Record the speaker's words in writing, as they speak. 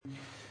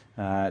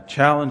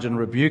challenge and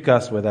rebuke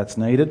us where that's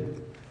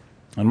needed,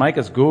 and make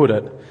us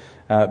good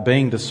at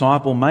being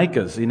disciple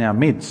makers in our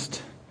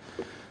midst.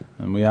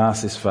 And we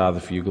ask this, Father,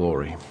 for your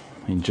glory.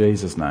 In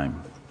Jesus'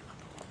 name.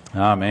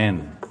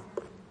 Amen.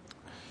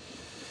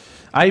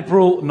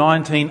 April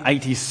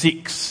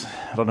 1986.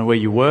 I don't know where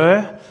you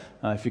were,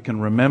 if you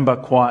can remember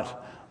quite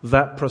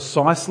that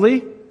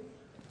precisely.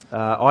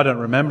 I don't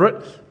remember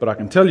it, but I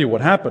can tell you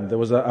what happened. There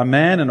was a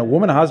man and a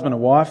woman, a husband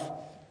and wife,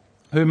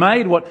 who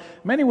made what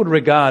many would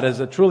regard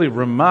as a truly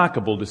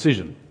remarkable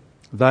decision.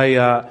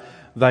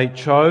 They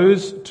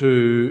chose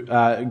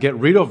to get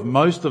rid of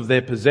most of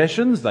their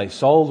possessions. They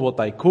sold what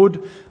they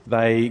could.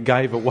 They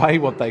gave away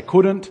what they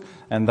couldn't.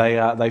 And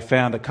they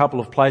found a couple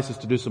of places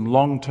to do some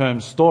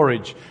long-term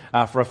storage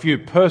for a few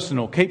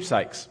personal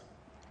keepsakes.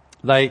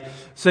 They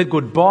said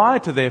goodbye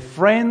to their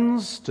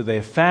friends, to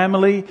their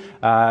family,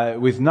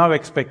 with no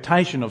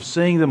expectation of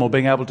seeing them or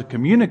being able to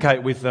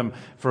communicate with them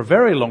for a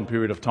very long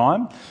period of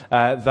time.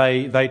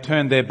 They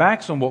turned their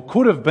backs on what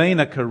could have been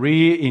a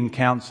career in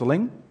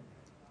counselling.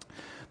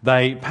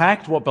 They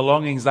packed what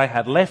belongings they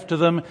had left to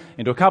them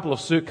into a couple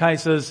of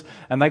suitcases,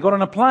 and they got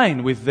on a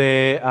plane with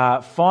their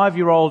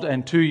 5-year-old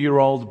and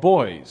 2-year-old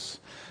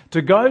boys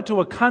to go to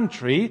a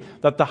country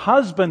that the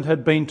husband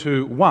had been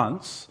to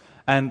once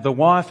and the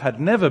wife had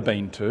never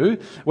been to,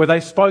 where they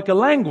spoke a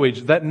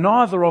language that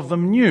neither of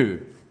them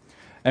knew,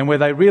 and where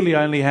they really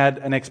only had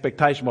an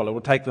expectation, well, it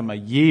would take them a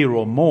year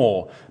or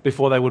more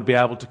before they would be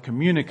able to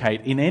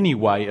communicate in any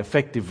way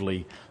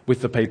effectively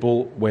with the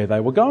people where they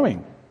were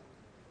going.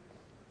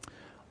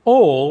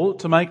 All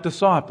to make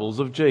disciples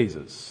of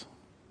Jesus.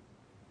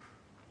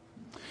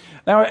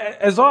 Now,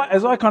 as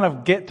I kind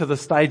of get to the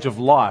stage of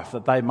life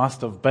that they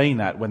must have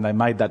been at when they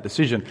made that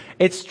decision,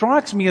 it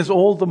strikes me as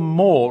all the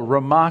more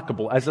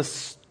remarkable, as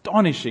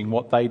astonishing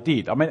what they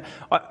did. I mean,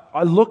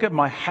 I look at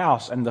my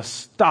house and the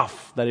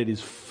stuff that it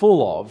is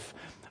full of,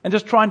 and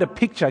just trying to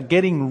picture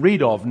getting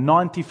rid of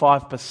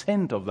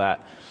 95% of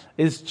that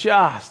is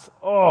just,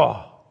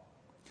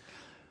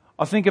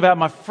 I think about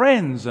my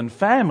friends and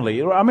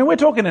family. I mean, we're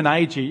talking an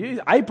age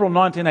here, April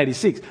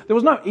 1986. There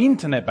was no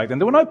internet back then.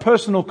 There were no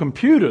personal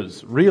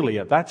computers, really,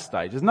 at that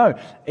stage. There's no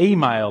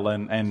email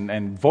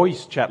and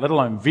voice chat, let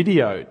alone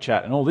video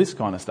chat and all this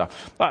kind of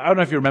stuff. I don't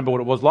know if you remember what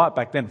it was like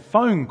back then.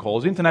 Phone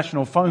calls,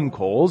 international phone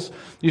calls,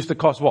 used to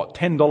cost,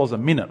 $10 a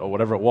minute or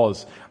whatever it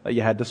was that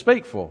you had to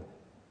speak for.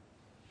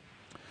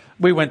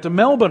 We went to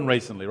Melbourne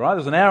recently, right? There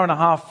was an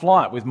hour-and-a-half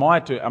flight with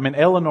my two. I mean,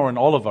 Eleanor and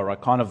Oliver are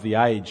kind of the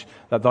age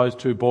that those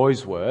two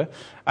boys were.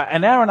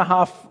 An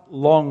hour-and-a-half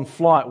long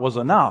flight was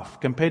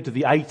enough compared to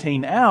the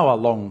 18-hour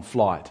long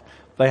flight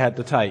they had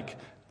to take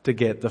to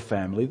get the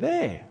family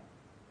there.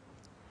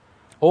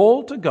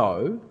 All to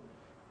go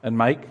and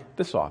make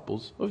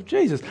disciples of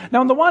Jesus. Now,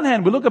 on the one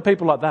hand, we look at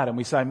people like that and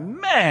we say,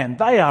 man,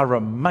 they are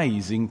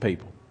amazing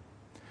people.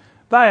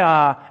 They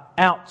are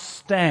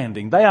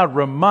outstanding. They are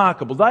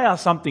remarkable. They are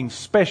something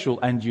special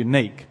and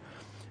unique.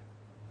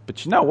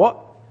 But you know what?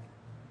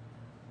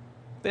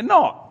 They're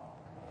not.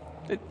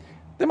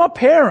 They're my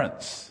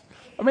parents.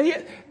 I mean,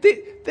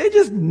 they're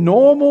just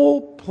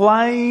normal,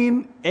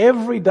 plain,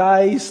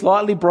 everyday,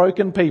 slightly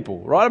broken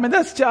people, right? I mean,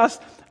 that's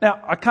just... Now,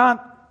 I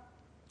can't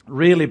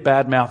really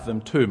badmouth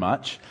them too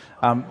much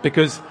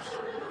because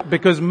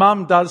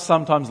Mum does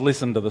sometimes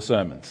listen to the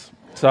sermons.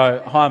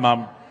 So, hi,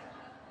 Mum.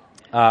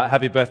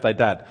 Happy birthday,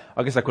 Dad.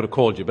 I guess I could have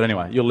called you, but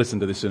anyway, you'll listen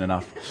to this soon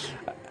enough.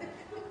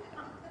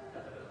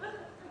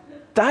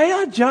 They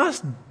are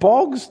just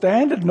bog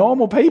standard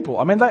normal people.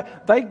 I mean,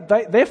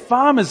 they're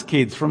farmers'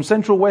 kids from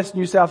central west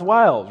New South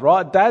Wales,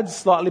 right? Dad's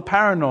slightly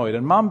paranoid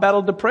and Mum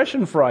battled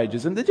depression for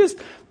ages, and they're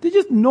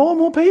just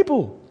normal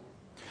people.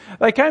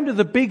 They came to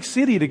the big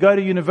city to go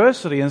to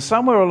university, and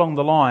somewhere along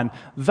the line,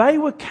 they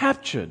were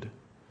captured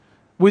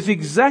with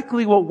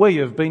exactly what we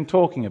have been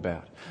talking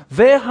about.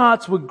 Their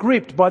hearts were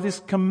gripped by this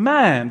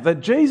command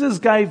that Jesus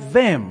gave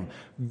them: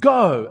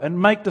 go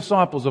and make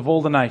disciples of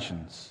all the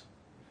nations.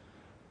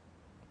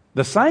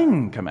 The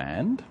same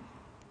command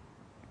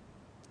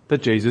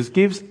that Jesus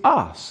gives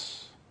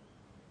us: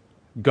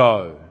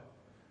 go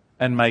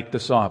and make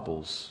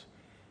disciples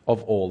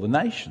of all the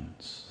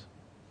nations.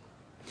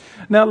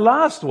 Now,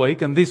 last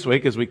week and this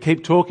week, as we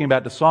keep talking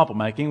about disciple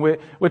making,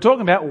 we're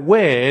talking about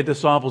where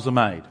disciples are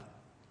made.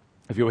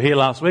 If you were here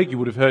last week, you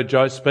would have heard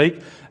Joe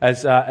speak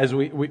as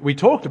we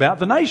talked about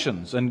the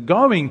nations and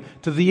going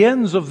to the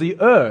ends of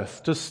the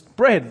earth to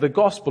spread the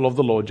gospel of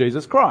the Lord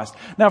Jesus Christ.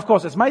 Now, of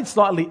course, it's made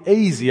slightly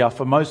easier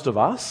for most of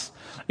us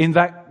in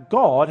that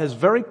God has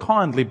very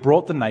kindly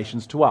brought the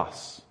nations to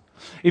us.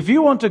 If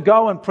you want to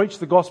go and preach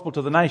the gospel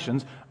to the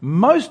nations,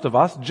 most of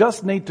us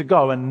just need to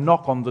go and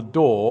knock on the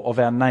door of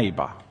our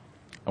neighbour,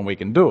 and we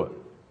can do it.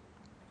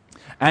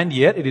 And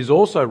yet it is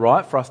also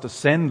right for us to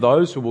send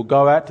those who will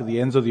go out to the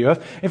ends of the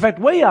earth. In fact,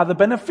 we are the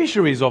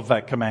beneficiaries of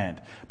that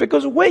command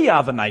because we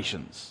are the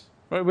nations.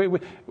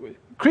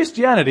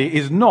 Christianity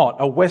is not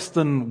a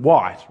Western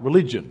white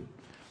religion.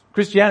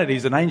 Christianity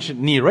is an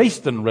ancient Near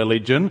Eastern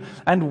religion,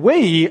 and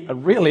we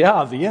really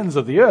are the ends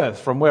of the earth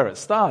from where it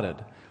started.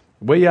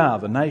 We are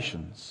the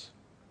nations.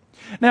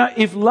 Now,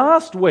 if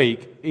last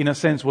week, in a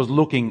sense, was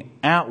looking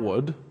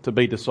outward to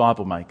be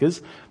disciple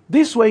makers,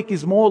 this week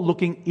is more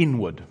looking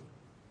inward.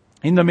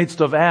 In the midst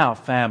of our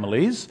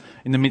families,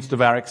 in the midst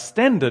of our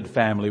extended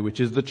family, which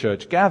is the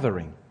church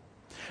gathering.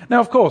 Now,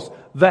 of course,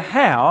 the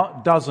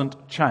how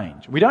doesn't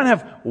change. We don't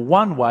have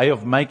one way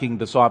of making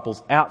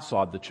disciples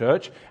outside the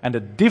church and a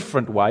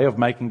different way of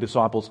making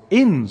disciples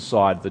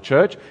inside the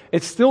church.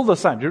 It's still the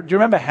same. Do you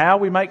remember how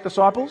we make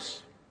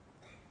disciples?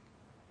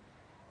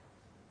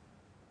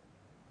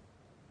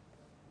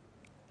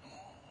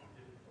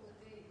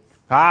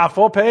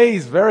 Four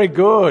P's, very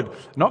good.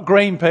 Not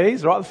green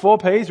peas, right? The 4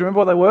 P's, remember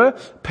what they were?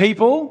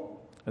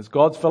 People, as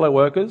God's fellow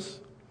workers,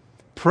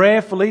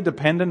 prayerfully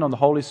dependent on the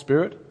Holy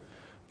Spirit,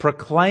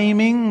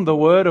 proclaiming the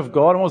Word of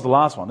God. And what was the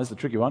last one? This is the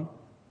tricky one.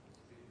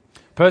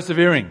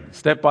 Persevering,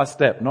 step by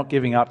step, not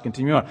giving up,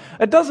 continuing on.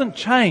 It doesn't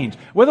change.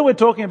 Whether we're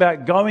talking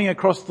about going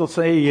across the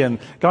sea and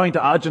going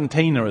to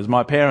Argentina, as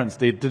my parents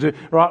did, to do,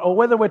 right, or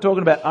whether we're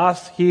talking about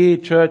us here,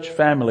 church,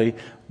 family,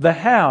 the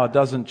how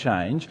doesn't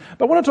change.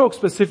 But I want to talk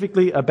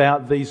specifically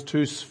about these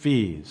two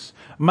spheres.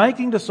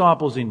 Making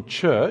disciples in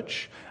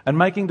church and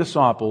making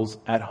disciples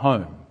at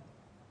home.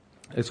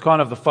 It's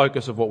kind of the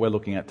focus of what we're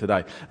looking at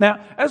today.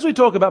 Now, as we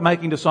talk about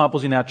making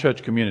disciples in our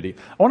church community,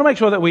 I want to make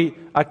sure that we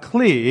are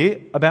clear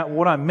about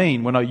what I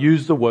mean when I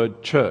use the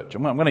word church.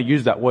 I'm going to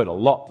use that word a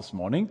lot this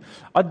morning.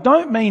 I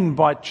don't mean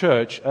by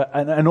church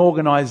an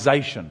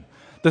organisation.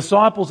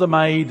 Disciples are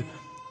made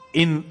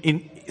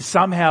in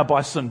somehow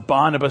by St.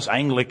 Barnabas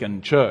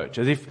Anglican Church,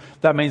 as if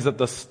that means that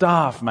the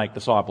staff make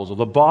disciples, or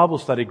the Bible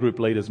study group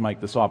leaders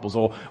make disciples,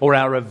 or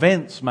our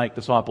events make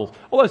disciples.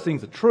 All those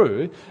things are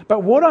true,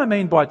 but what I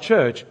mean by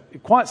church,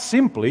 quite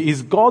simply,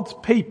 is God's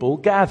people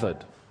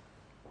gathered.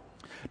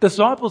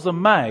 Disciples are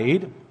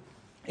made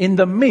in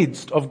the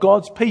midst of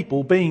God's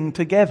people being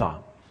together.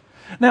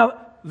 Now,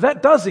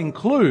 that does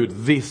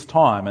include this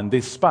time and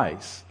this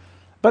space,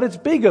 but it's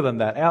bigger than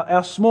that.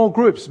 Our small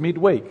groups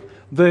midweek,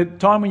 the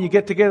time when you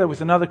get together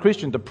with another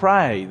Christian to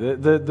pray,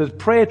 the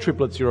prayer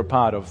triplets you're a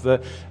part of,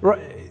 the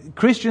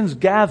Christians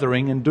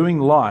gathering and doing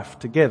life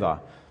together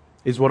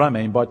is what I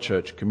mean by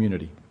church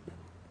community.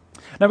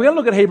 Now we're going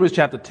to look at Hebrews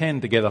chapter 10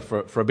 together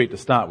for a bit to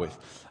start with.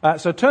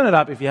 So turn it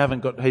up if you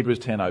haven't got Hebrews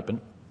 10 open.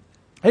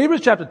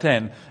 Hebrews chapter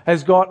 10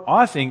 has got,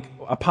 I think,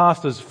 a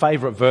pastor's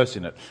favourite verse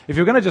in it. If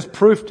you're going to just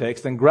proof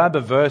text and grab a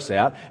verse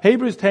out,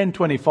 Hebrews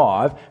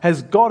 10:25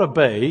 has got to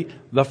be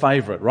the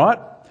favourite, right?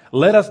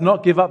 Let us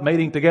not give up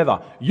meeting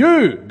together.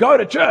 You go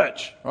to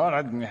church.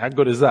 Right? How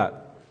good is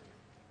that?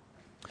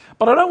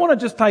 But I don't want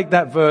to just take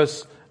that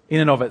verse in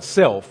and of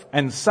itself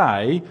and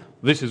say,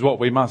 this is what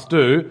we must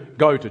do,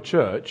 go to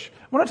church.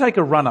 I want to take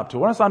a run up to it.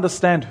 I want us to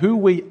understand who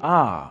we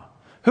are.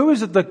 Who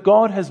is it that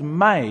God has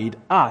made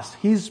us,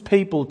 His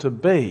people, to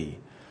be,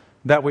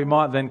 that we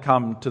might then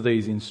come to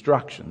these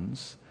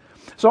instructions?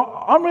 So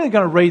I'm really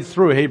going to read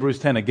through Hebrews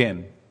 10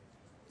 again.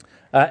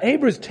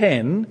 Hebrews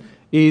 10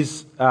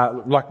 is,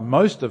 like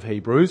most of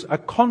Hebrews, a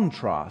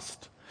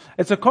contrast.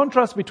 It's a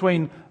contrast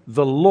between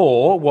the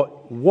law,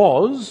 what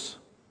was,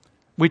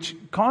 which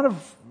kind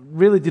of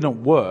really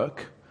didn't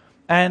work,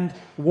 and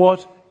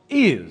what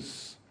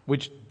is,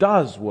 which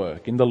does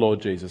work in the Lord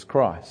Jesus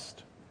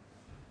Christ.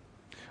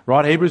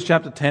 Right, Hebrews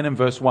chapter 10 and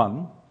verse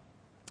 1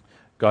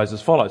 goes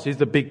as follows. Here's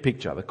the big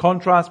picture, the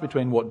contrast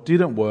between what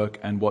didn't work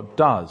and what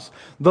does.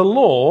 The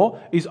law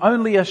is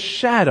only a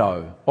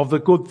shadow of the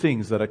good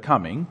things that are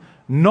coming,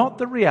 not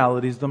the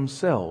realities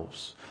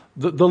themselves.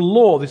 The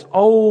law, this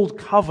old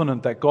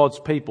covenant that God's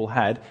people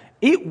had,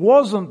 it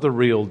wasn't the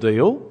real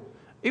deal.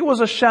 It was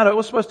a shadow. It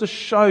was supposed to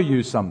show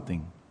you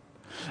something.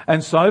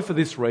 And so for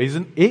this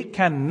reason, it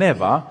can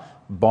never,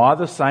 by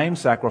the same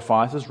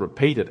sacrifices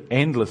repeated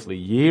endlessly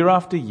year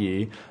after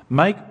year,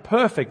 make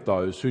perfect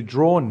those who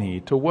draw near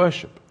to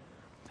worship.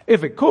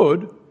 If it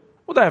could,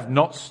 would they have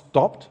not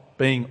stopped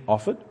being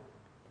offered?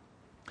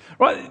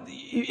 Right?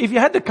 If you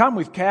had to come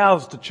with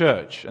cows to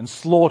church and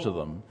slaughter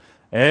them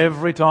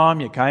every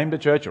time you came to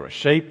church, or a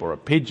sheep or a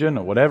pigeon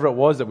or whatever it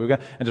was that we were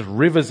going, and just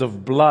rivers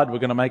of blood were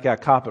going to make our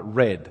carpet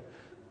red.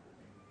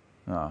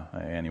 Oh,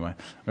 anyway,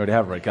 we already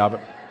have a red carpet.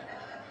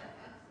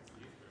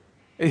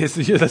 Yes,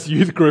 that's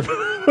youth group.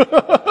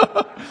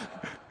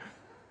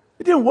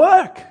 It didn't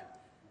work.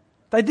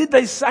 They did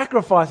these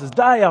sacrifices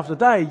day after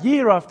day,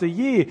 year after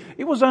year.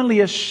 It was only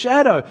a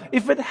shadow.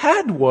 If it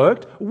had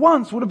worked,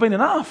 once would have been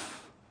enough.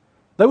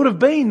 They would have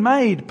been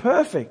made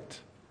perfect.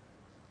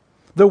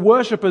 The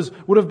worshippers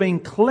would have been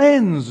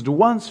cleansed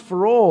once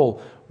for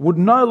all, would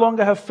no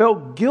longer have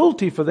felt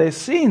guilty for their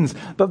sins.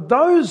 But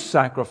those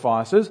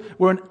sacrifices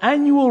were an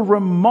annual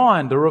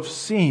reminder of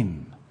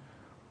sin,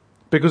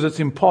 because it's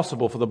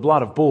impossible for the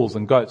blood of bulls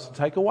and goats to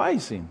take away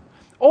sin.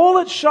 All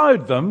it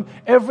showed them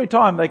every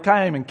time they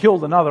came and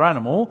killed another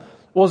animal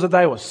was that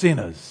they were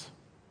sinners.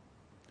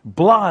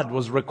 Blood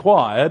was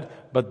required,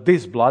 but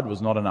this blood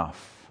was not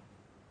enough.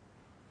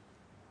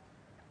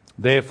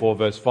 Therefore,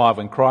 verse 5,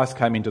 when Christ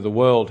came into the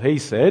world, He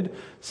said,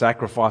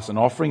 sacrifice and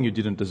offering you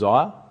didn't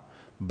desire,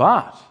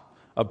 but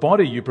a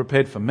body you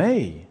prepared for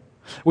me.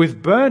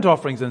 With burnt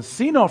offerings and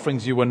sin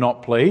offerings you were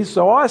not pleased,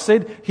 so I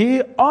said,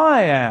 here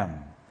I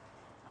am.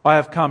 I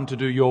have come to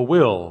do your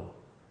will,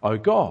 O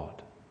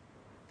God.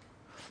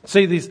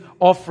 See, these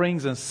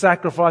offerings and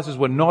sacrifices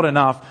were not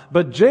enough,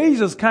 but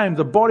Jesus came,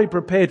 the body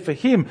prepared for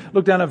him.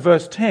 Look down at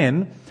verse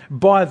 10.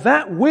 By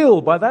that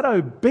will, by that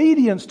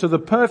obedience to the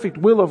perfect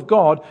will of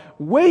God,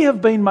 we have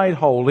been made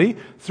holy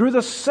through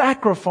the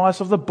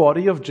sacrifice of the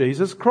body of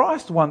Jesus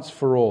Christ once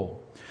for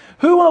all.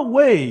 Who are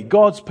we,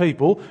 God's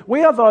people?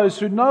 We are those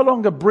who no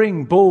longer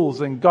bring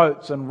bulls and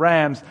goats and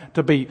rams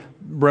to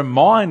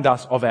remind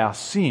us of our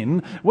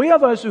sin. We are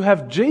those who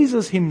have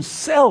Jesus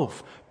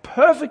himself,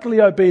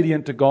 perfectly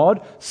obedient to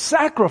God,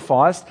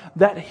 sacrificed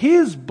that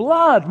his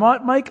blood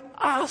might make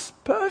us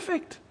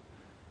perfect,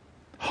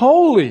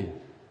 holy,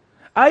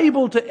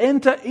 able to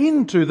enter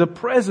into the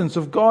presence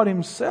of God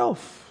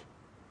himself.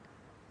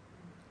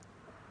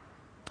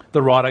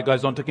 The writer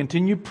goes on to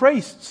continue,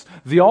 priests.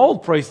 The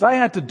old priests, they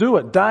had to do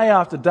it day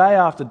after day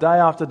after day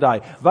after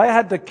day. They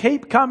had to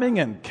keep coming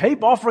and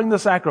keep offering the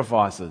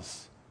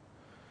sacrifices.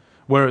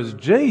 Whereas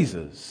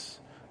Jesus,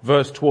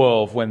 verse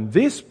 12, when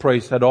this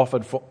priest had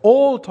offered for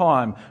all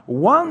time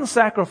one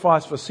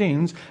sacrifice for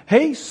sins,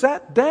 he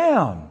sat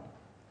down.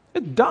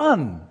 It's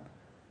done.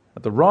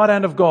 At the right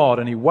hand of God,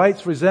 and he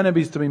waits for his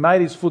enemies to be made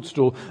his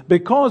footstool,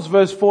 because,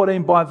 verse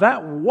 14, by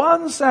that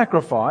one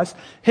sacrifice,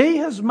 he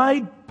has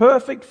made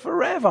perfect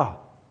forever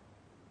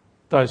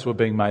those who are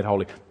being made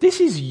holy.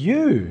 This is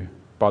you,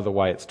 by the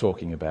way, it's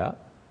talking about.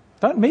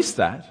 Don't miss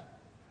that.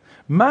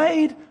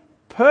 Made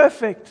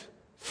perfect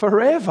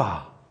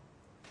forever.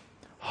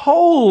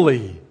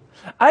 Holy.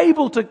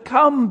 Able to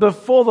come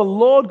before the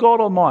Lord God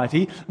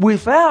Almighty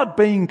without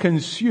being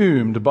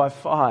consumed by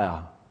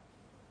fire.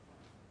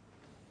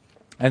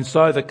 And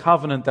so the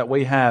covenant that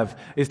we have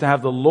is to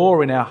have the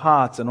law in our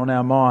hearts and on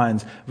our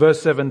minds.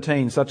 Verse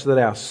 17, such that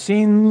our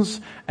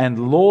sins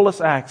and lawless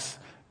acts,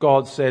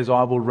 God says,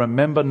 I will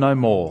remember no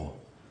more.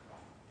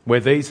 Where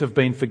these have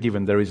been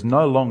forgiven, there is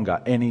no longer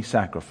any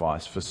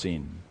sacrifice for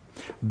sin.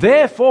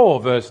 Therefore,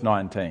 verse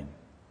 19,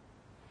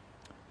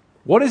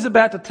 what is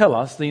about to tell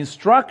us, the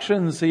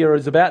instructions here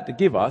is about to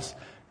give us,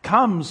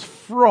 comes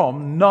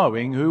from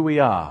knowing who we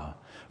are.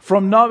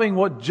 From knowing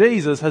what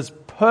Jesus has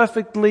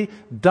perfectly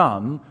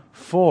done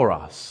for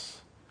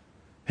us.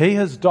 He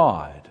has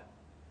died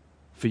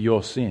for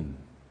your sin.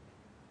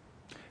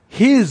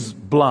 His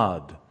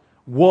blood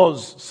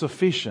was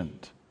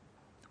sufficient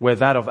where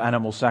that of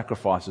animal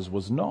sacrifices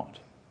was not.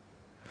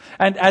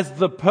 And as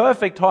the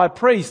perfect high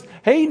priest,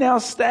 he now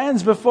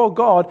stands before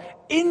God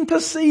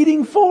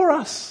interceding for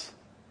us.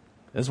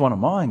 There's one of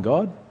mine,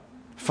 God.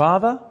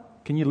 Father,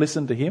 can you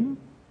listen to him?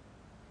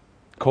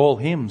 Call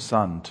him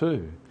son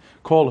too.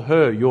 Call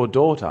her your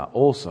daughter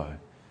also.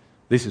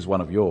 This is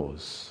one of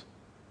yours.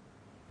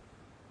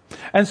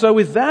 And so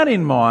with that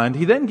in mind,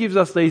 he then gives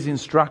us these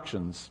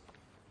instructions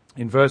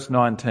in verse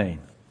 19.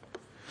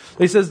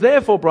 He says,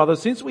 therefore,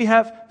 brothers, since we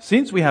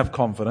have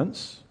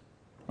confidence,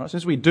 right,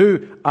 since we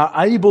are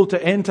able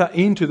to enter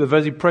into the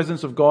very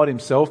presence of God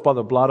himself by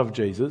the blood of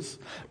Jesus,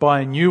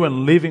 by a new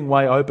and living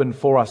way opened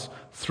for us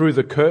through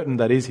the curtain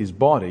that is his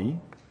body,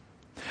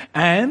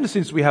 and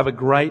since we have a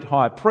great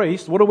high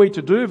priest, what are we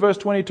to do? Verse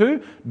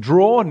 22,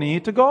 draw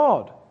near to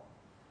God.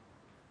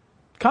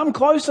 Come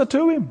closer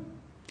to him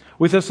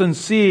with a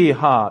sincere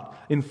heart,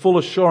 in full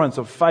assurance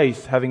of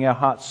faith, having our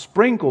hearts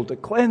sprinkled to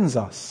cleanse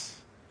us,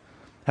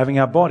 having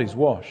our bodies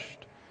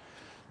washed.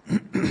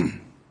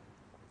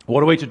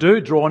 What are we to do?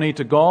 Draw near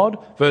to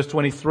God. Verse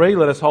 23,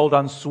 let us hold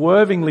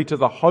unswervingly to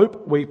the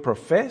hope we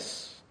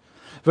profess.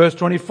 Verse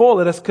 24,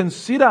 let us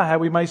consider how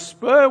we may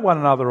spur one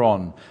another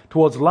on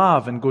towards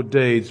love and good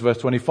deeds. Verse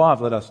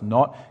 25, let us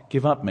not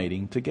give up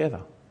meeting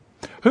together.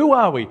 Who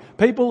are we?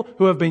 People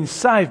who have been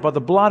saved by the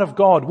blood of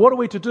God. What are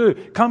we to do?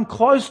 Come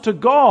close to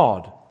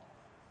God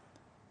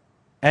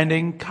and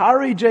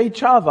encourage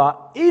each other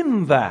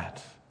in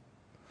that.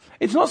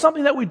 It's not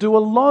something that we do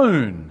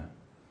alone.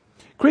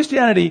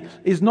 Christianity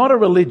is not a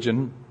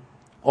religion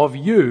of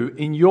you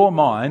in your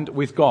mind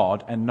with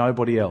God and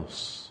nobody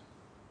else.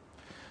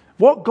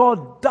 What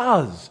God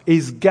does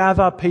is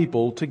gather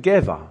people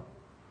together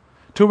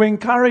to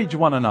encourage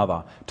one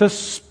another, to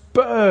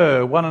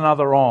spur one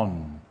another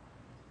on.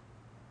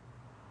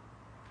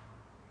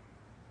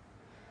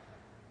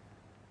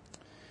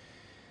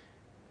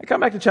 Come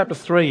back to chapter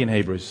 3 in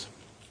Hebrews.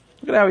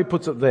 Look at how he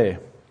puts it there.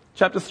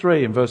 Chapter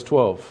 3 and verse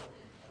 12.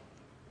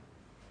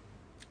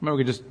 Maybe we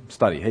could just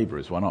study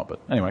Hebrews, why not?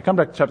 But anyway, come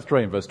back to chapter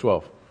 3 and verse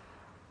 12.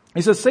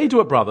 He says, see to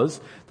it, brothers,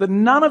 that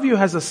none of you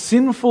has a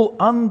sinful,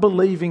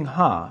 unbelieving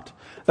heart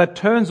that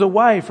turns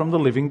away from the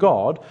living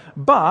God,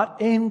 but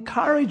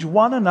encourage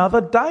one another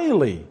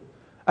daily,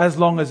 as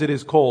long as it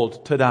is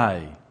called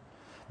today,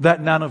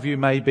 that none of you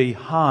may be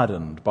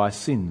hardened by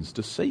sin's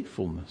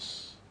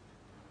deceitfulness.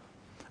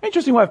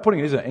 Interesting way of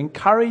putting it, isn't it?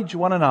 Encourage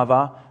one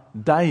another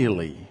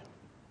daily.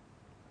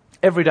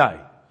 Every day.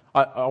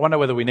 I wonder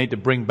whether we need to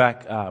bring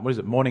back,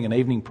 morning and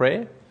evening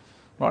prayer?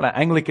 Right, our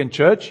Anglican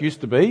church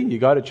used to be, you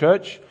go to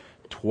church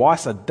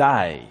twice a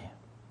day.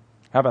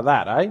 How about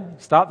that, eh?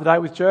 Start the day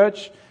with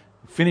church,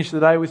 finish the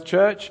day with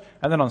church,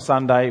 and then on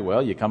Sunday,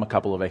 well, you come a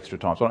couple of extra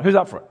times. Who's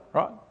up for it,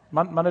 right?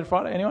 Monday to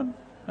Friday, anyone?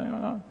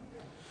 No?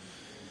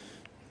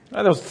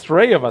 There was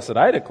 3 of us at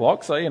 8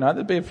 o'clock, so,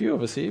 there'd be a few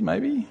of us here,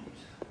 maybe.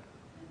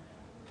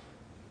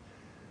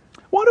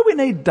 Why do we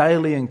need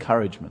daily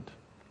encouragement?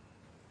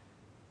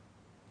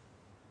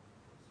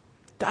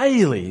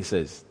 Daily, he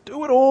says.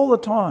 Do it all the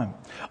time.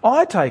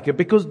 I take it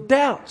because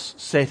doubts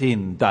set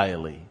in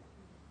daily.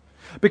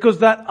 Because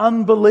that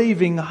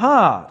unbelieving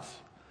heart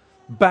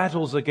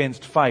battles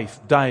against faith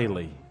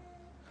daily.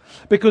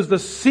 Because the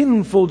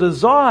sinful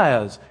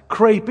desires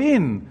creep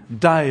in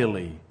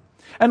daily.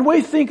 And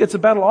we think it's a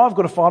battle I've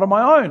got to fight on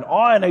my own.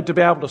 I need to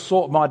be able to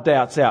sort my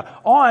doubts out.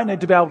 I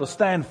need to be able to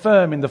stand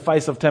firm in the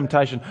face of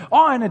temptation.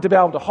 I need to be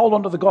able to hold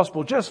on to the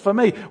gospel just for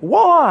me.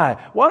 Why?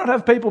 Why not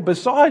have people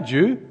beside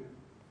you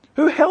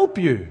who help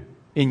you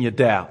in your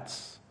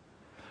doubts?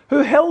 Who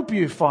help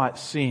you fight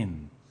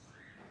sin?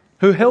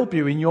 Who help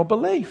you in your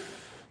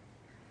belief?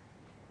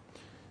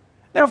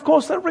 Now, of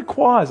course, that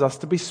requires us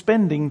to be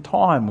spending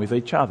time with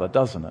each other,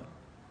 doesn't it?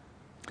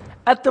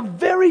 At the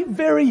very,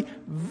 very,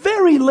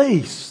 very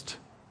least,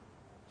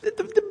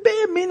 the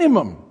bare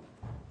minimum,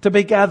 to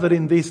be gathered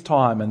in this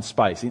time and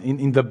space,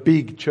 in the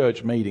big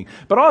church meeting.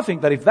 But I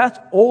think that if that's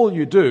all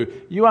you do,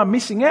 you are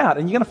missing out,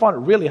 and you're going to find it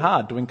really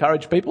hard to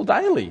encourage people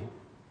daily.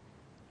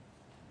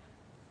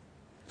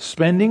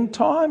 Spending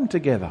time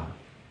together,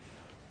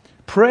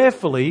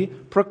 prayerfully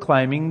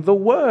proclaiming the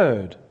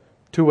word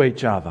to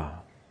each other.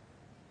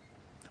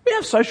 We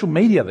have social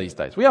media these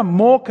days. We are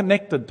more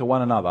connected to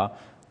one another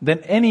than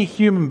any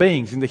human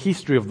beings in the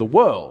history of the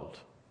world.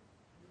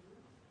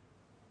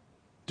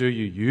 Do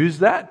you use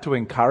that to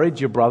encourage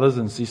your brothers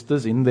and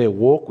sisters in their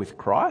walk with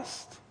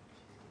Christ?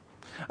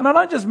 And I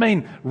don't just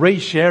mean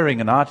resharing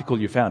an article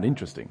you found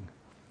interesting.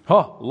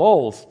 Oh,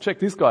 lols, check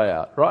this guy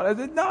out, right?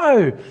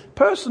 No,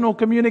 personal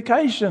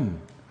communication.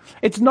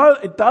 It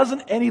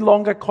doesn't any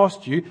longer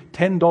cost you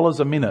 $10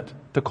 a minute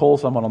to call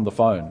someone on the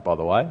phone, by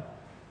the way.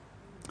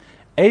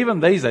 Even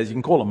these days, you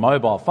can call a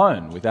mobile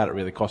phone without it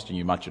really costing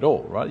you much at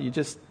all, right? You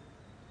just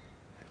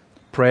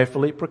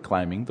prayerfully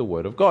proclaiming the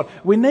word of God.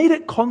 We need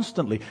it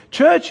constantly.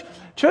 Church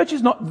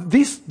is not,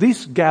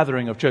 this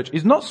gathering of church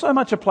is not so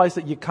much a place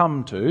that you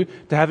come to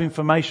have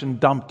information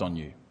dumped on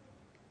you.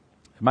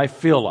 It may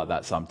feel like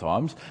that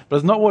sometimes, but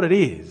it's not what it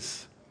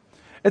is.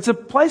 It's a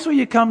place where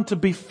you come to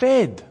be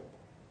fed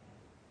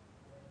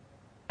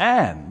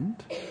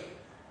and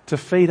to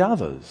feed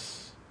others.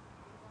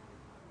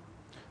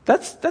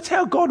 That's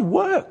how God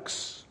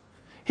works.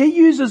 He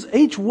uses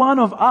each one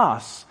of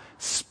us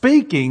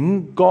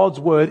speaking God's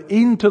word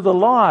into the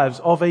lives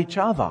of each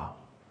other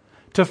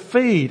to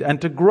feed and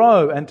to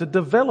grow and to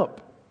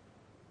develop.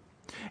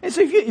 And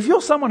so if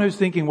you're someone who's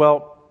thinking,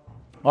 well,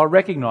 I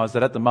recognise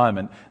that at the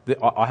moment that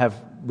I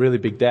have really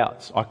big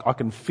doubts. I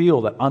can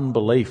feel that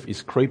unbelief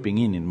is creeping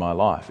in my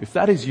life. If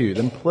that is you,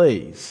 then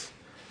please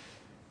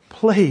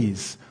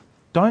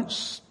don't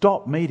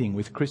stop meeting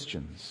with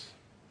Christians.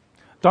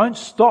 Don't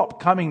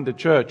stop coming to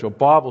church or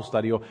Bible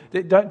study, or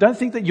don't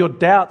think that your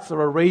doubts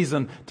are a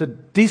reason to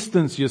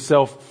distance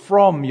yourself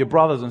from your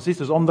brothers and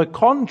sisters. On the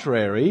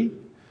contrary,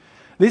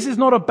 this is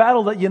not a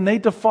battle that you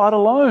need to fight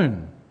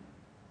alone.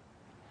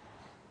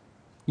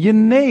 You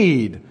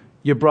need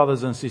your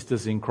brothers and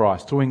sisters in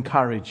Christ to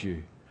encourage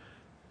you.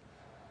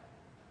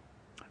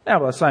 Now,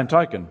 by the same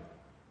token,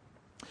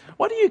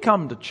 why do you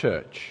come to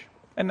church?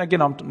 And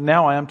again,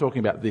 I am talking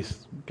about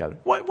this gathering.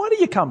 Why do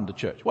you come to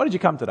church? Why did you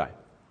come today?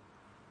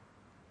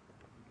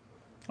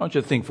 I want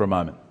you to think for a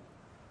moment.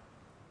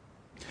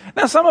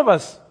 Now, some of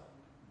us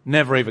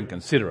never even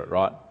consider it,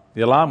 right?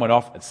 The alarm went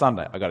off, it's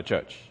Sunday, I go to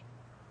church.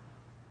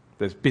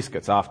 There's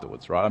biscuits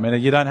afterwards, right? I mean,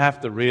 you don't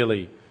have to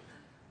really...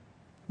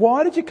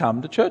 Why did you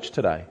come to church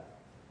today?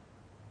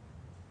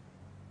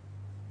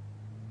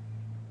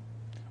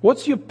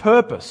 What's your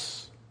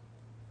purpose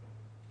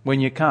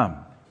when you come?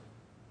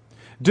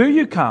 Do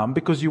you come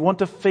because you want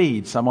to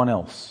feed someone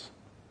else?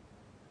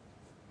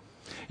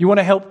 You want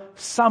to help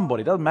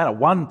somebody, it doesn't matter,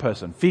 one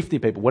person, 50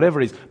 people,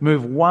 whatever it is,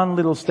 move one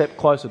little step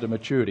closer to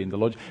maturity in the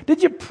Lord.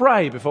 Did you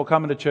pray before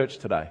coming to church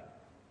today?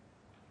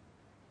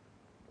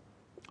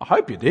 I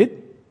hope you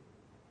did.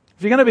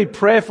 If you're going to be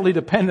prayerfully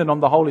dependent on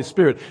the Holy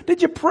Spirit,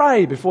 did you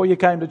pray before you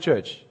came to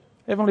church?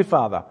 Heavenly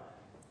Father,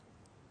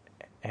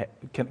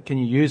 can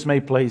you use me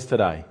please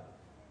today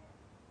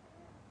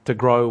to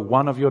grow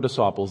one of your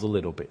disciples a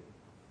little bit?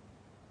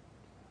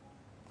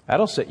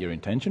 That'll set your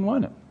intention,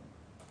 won't it?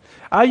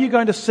 Are you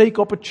going to seek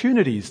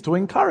opportunities to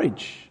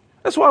encourage?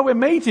 That's why we're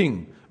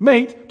meeting.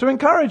 Meet to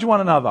encourage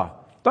one another.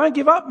 Don't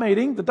give up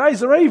meeting. The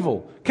days are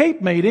evil.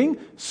 Keep meeting.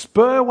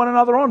 Spur one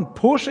another on.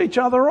 Push each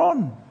other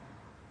on.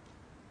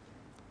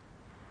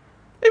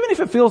 Even if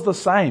it feels the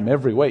same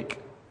every week.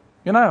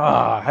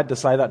 I had to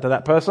say that to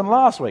that person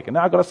last week, and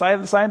now I've got to say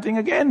the same thing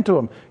again to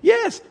them.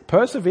 Yes,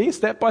 persevere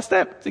step by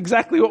step. It's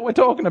exactly what we're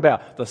talking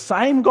about. The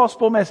same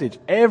gospel message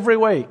every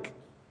week.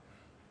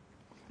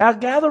 Our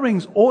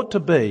gatherings ought to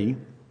be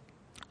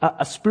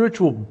a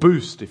spiritual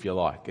boost, if you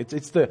like.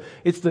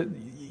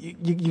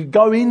 You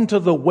go into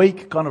the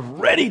week kind of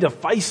ready to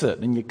face it,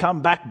 and you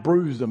come back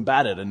bruised and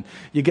battered, and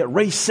you get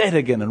reset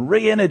again and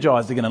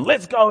re-energized again, and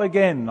let's go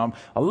again.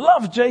 I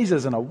love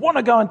Jesus, and I want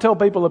to go and tell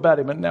people about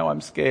him, and now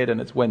I'm scared, and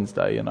it's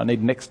Wednesday, and I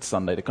need next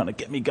Sunday to kind of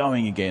get me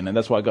going again, and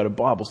that's why I go to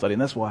Bible study,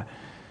 and that's why.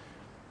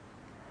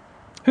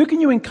 Who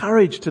can you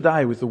encourage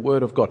today with the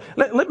Word of God?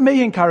 Let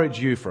me encourage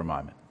you for a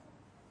moment.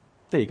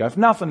 There you go. If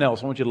nothing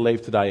else, I want you to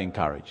leave today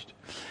encouraged.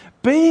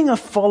 Being a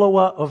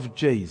follower of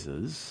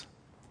Jesus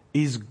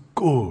is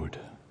good.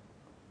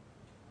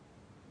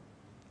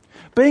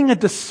 Being a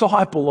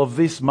disciple of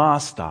this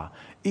Master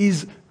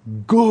is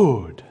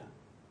good.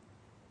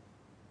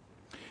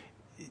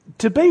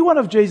 To be one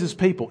of Jesus'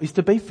 people is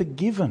to be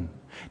forgiven.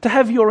 To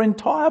have your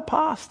entire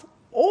past,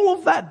 all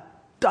of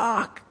that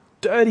dark,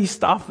 dirty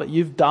stuff that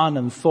you've done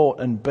and thought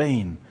and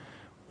been,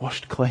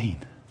 washed clean.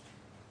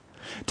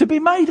 To be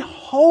made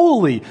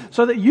holy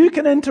so that you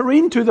can enter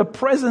into the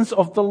presence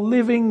of the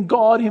living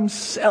God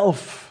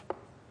himself.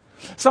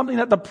 Something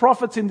that the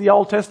prophets in the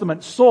Old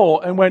Testament saw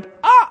and went,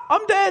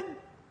 I'm dead.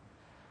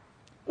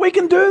 We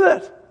can do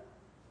that.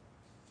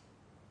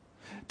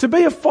 To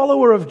be a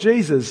follower of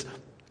Jesus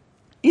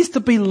is to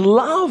be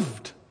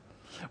loved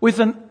with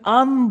an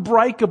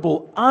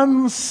unbreakable,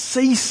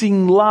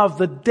 unceasing love,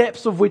 the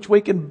depths of which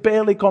we can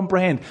barely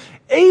comprehend.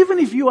 Even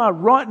if you are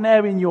right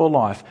now in your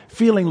life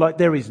feeling like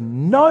there is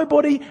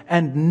nobody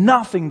and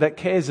nothing that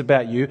cares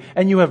about you,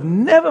 and you have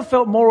never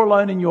felt more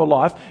alone in your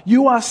life,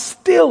 you are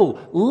still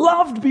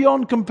loved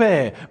beyond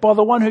compare by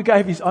the one who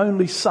gave his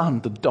only Son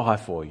to die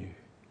for you.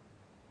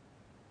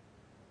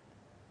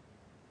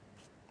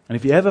 And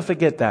if you ever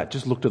forget that,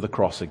 just look to the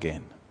cross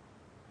again.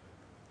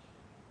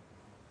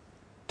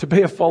 To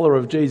be a follower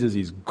of Jesus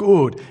is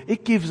good.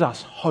 It gives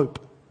us hope.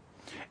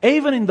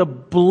 Even in the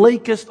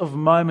bleakest of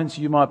moments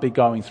you might be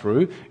going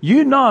through,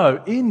 you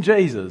know in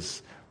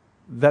Jesus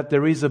that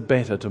there is a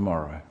better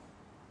tomorrow.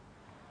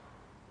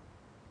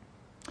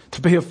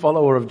 To be a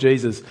follower of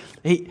Jesus,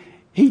 he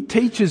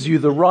teaches you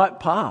the right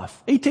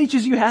path. He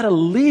teaches you how to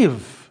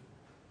live.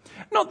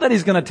 Not that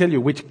he's going to tell you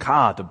which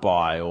car to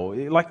buy,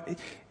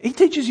 he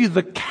teaches you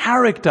the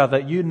character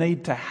that you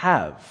need to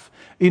have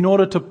in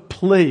order to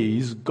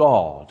please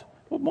God.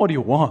 What more do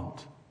you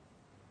want?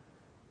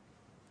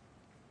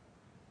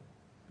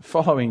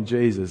 Following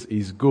Jesus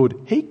is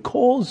good. He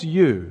calls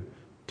you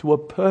to a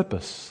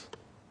purpose,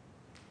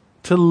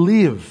 to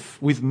live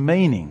with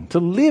meaning, to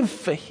live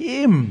for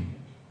him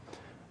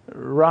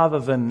rather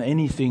than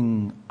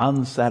anything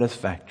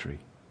unsatisfactory,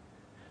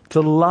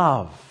 to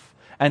love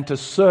and to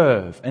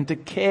serve and to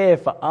care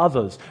for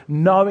others,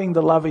 knowing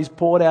the love he's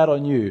poured out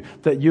on you,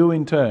 that you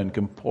in turn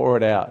can pour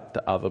it out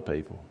to other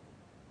people.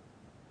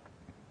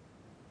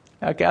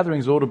 Our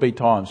gatherings ought to be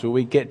times where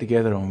we get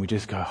together and we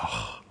just go,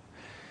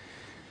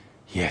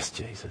 yes,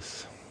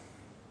 Jesus.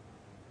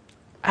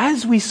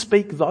 As we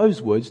speak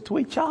those words to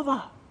each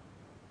other.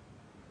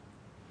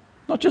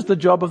 Not just the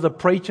job of the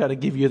preacher to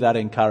give you that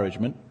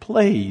encouragement.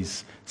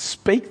 Please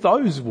speak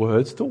those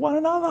words to one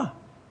another.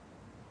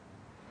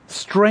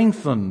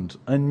 Strengthened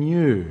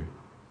anew.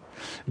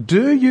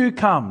 Do you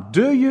come?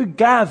 Do you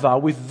gather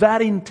with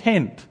that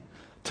intent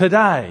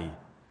today?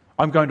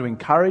 I'm going to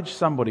encourage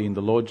somebody in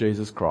the Lord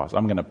Jesus Christ.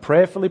 I'm going to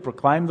prayerfully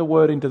proclaim the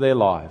word into their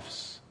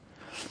lives.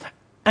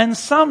 And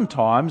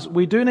sometimes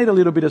we do need a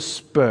little bit of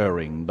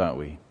spurring, don't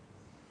we? You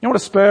know what a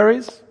spur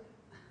is?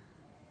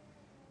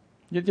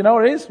 You know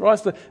what it is? Right?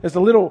 It's the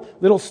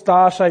little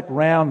star-shaped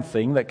round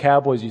thing that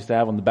cowboys used to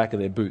have on the back of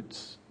their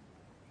boots.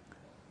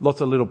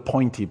 Lots of little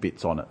pointy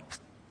bits on it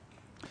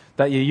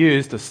that you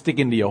use to stick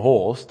into your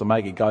horse to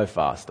make it go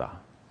faster.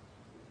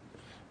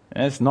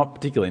 And it's not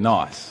particularly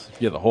nice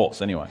if you're the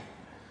horse anyway.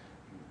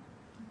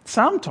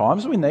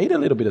 Sometimes we need a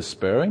little bit of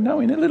spurring. No,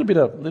 we need a little bit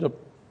of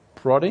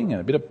prodding and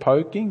a bit of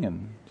poking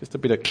and just a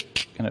bit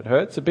of and it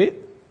hurts a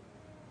bit.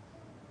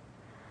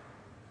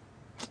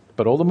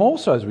 But all the more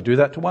so as we do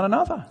that to one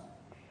another.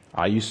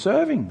 Are you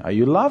serving? Are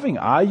you loving?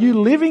 Are you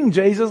living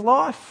Jesus'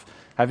 life?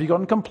 Have you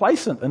gotten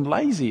complacent and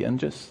lazy and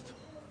just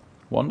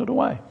wandered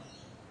away?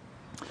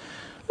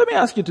 Let me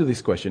ask you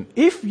this question.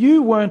 If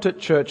you weren't at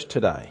church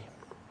today,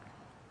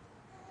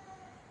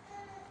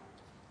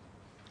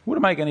 would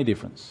it make any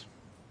difference?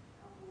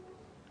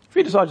 If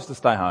you decide just to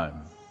stay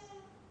home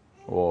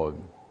or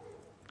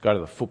go to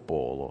the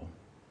football, or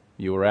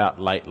you were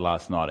out late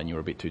last night and you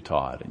were a bit too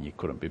tired and you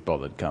couldn't be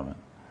bothered coming,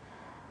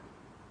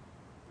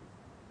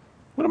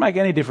 would it make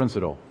any difference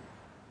at all?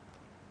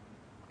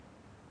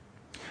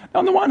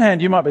 Now, on the one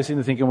hand, you might be sitting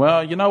there thinking,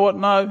 well, you know what?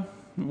 No,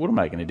 it wouldn't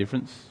make any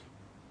difference.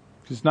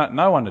 Because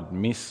no one would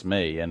miss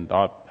me, and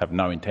I have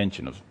no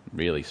intention of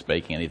really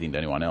speaking anything to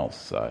anyone else.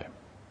 So,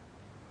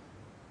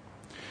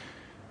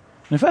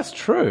 and if that's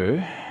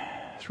true,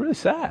 it's really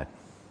sad.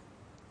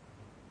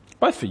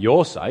 Both for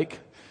your sake,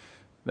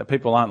 that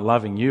people aren't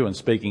loving you and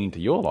speaking into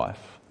your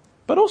life,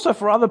 but also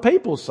for other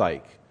people's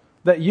sake,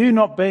 that you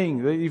not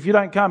being, if you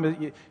don't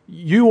come,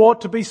 you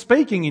ought to be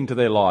speaking into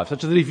their lives,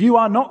 such that if you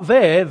are not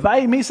there,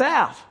 they miss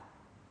out.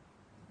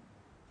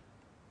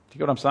 you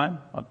get what I'm saying?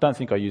 I don't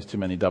think I used too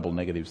many double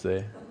negatives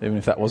there, even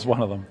if that was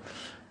one of them.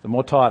 The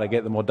more tired I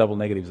get, the more double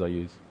negatives I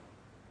use.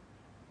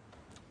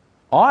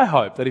 I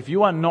hope that if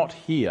you are not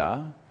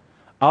here,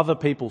 other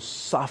people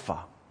suffer.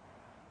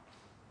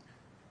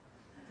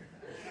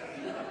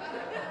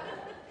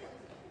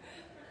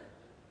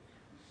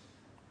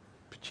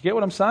 But you get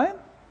what I'm saying?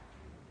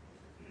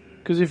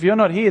 Because if you're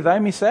not here, they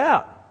miss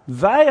out.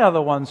 They are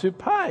the ones who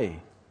pay.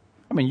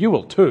 I mean, you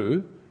will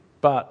too,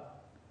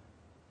 but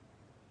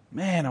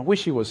man, I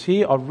wish he was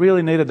here. I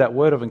really needed that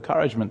word of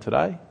encouragement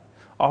today.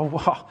 I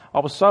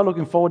was so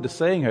looking forward to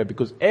seeing her,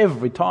 because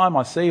every time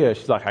I see her,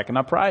 she's like, how can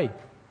I pray?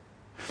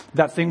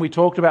 That thing we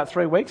talked about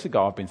 3 weeks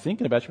ago, I've been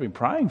thinking about, she's been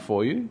praying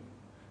for you.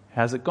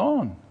 How's it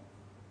gone?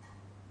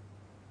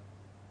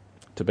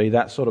 To be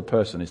that sort of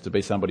person is to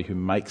be somebody who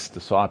makes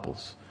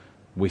disciples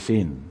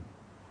within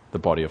the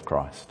body of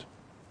Christ.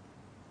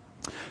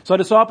 So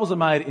disciples are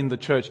made in the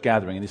church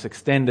gathering, in this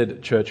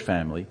extended church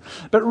family.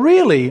 But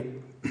really,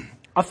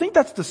 I think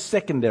that's the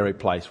secondary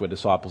place where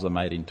disciples are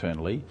made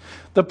internally.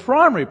 The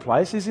primary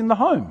place is in the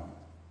home.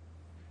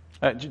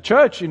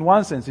 Church, in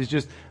one sense, is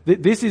just,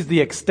 this is the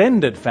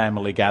extended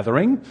family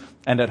gathering,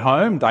 and at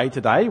home, day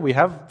to day, we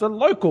have the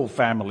local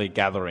family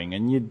gathering,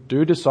 and you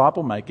do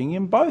disciple making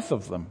in both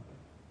of them.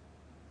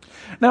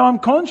 Now, I'm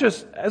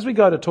conscious, as we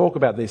go to talk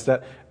about this,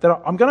 that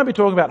I'm going to be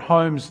talking about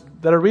homes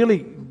that are really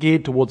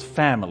geared towards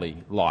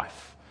family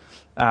life.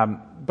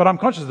 But I'm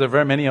conscious there are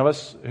very many of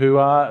us who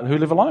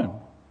live alone.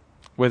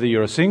 Whether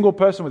you're a single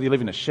person, whether you live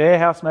in a share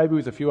house maybe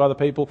with a few other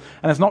people,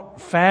 and it's not,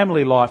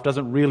 family life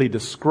doesn't really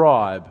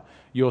describe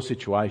your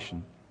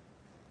situation.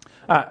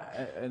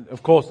 And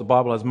of course, the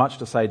Bible has much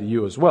to say to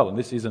you as well, and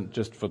this isn't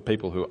just for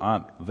people who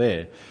aren't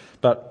there.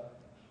 But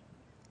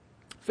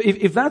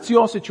if that's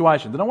your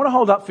situation, then I want to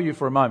hold up for you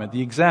for a moment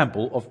the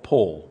example of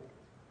Paul.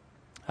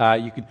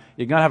 You're going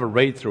to have a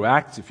read through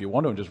Acts if you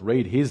want to, and just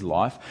read his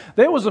life.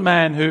 There was a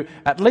man who,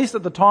 at least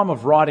at the time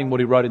of writing what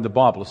he wrote in the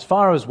Bible, as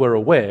far as we're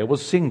aware,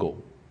 was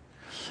single.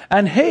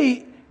 And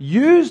he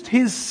used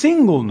his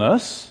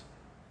singleness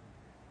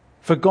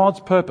for God's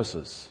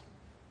purposes.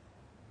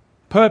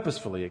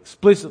 Purposefully,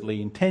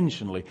 explicitly,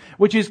 intentionally,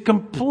 which is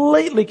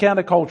completely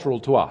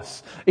countercultural to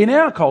us. In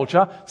our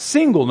culture,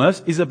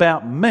 singleness is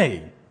about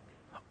me.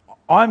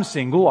 I'm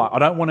single, I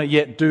don't want to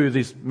yet do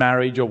this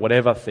marriage or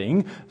whatever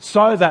thing,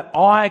 so that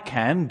I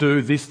can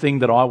do this thing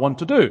that I want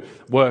to do.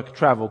 Work,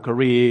 travel,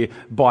 career,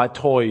 buy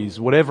toys,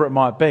 whatever it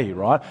might be,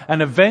 right?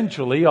 And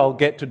eventually I'll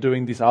get to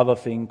doing this other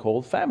thing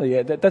called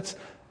family. That's,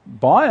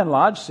 by and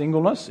large,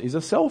 singleness is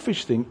a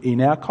selfish thing in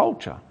our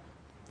culture.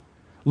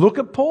 Look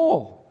at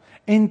Paul.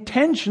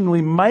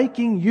 Intentionally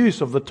making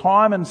use of the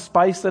time and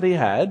space that he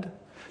had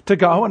to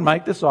go and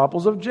make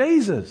disciples of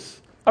Jesus.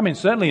 I mean,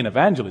 certainly in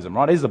evangelism,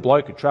 right? He's the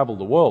bloke who travelled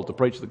the world to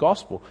preach the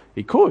gospel.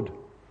 He could.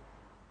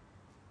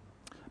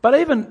 But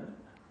even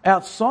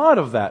outside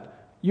of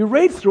that, you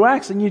read through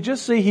Acts and you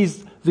just see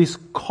this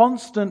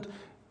constant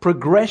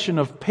progression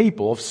of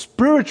people, of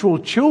spiritual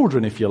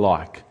children, if you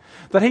like,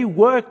 that he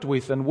worked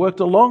with and worked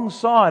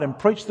alongside and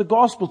preached the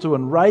gospel to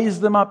and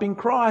raised them up in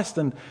Christ.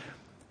 And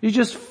he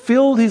just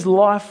filled his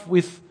life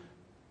with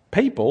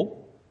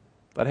people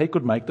that he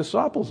could make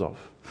disciples of.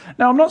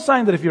 Now, I'm not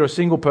saying that if you're a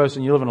single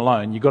person, you're living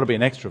alone, you've got to be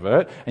an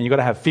extrovert and you've got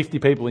to have 50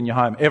 people in your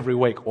home every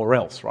week or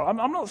else, right?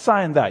 I'm not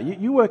saying that.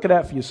 You work it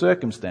out for your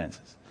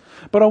circumstances.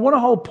 But I want to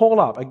hold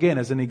Paul up, again,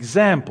 as an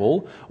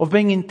example of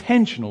being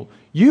intentional.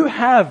 You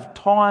have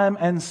time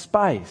and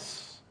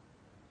space.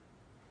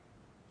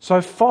 So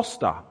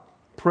foster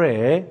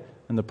prayer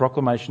and the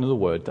proclamation of the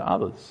word to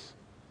others.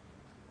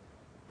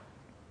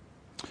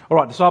 All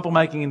right, disciple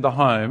making in the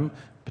home,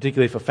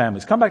 particularly for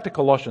families. Come back to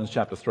Colossians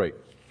chapter 3,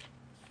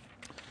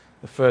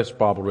 the first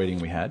Bible reading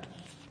we had.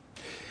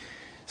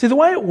 See, the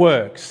way it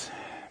works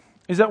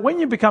is that when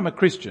you become a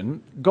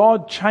Christian,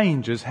 God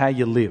changes how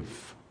you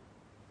live.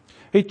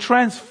 He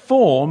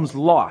transforms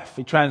life.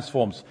 He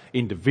transforms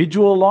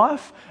individual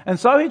life, and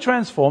so he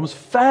transforms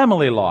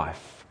family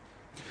life.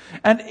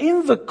 And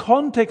in the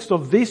context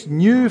of this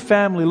new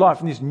family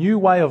life and this new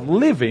way of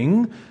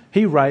living,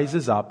 he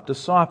raises up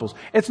disciples.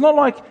 It's not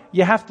like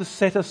you have to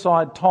set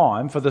aside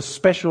time for the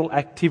special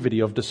activity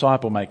of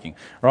disciple making.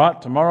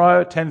 Right?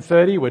 Tomorrow,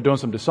 10:30, we're doing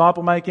some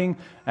disciple making,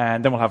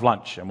 and then we'll have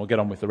lunch and we'll get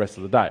on with the rest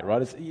of the day.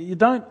 Right? You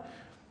don't.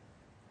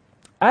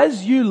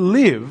 As you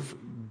live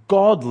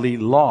godly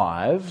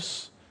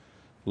lives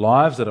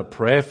that are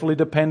prayerfully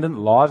dependent,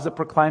 lives that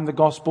proclaim the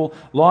gospel,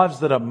 lives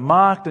that are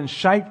marked and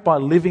shaped by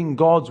living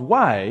God's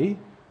way,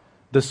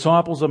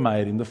 disciples are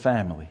made in the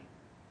family.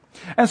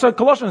 And so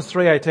Colossians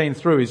 3:18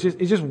 through is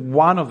just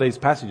one of these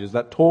passages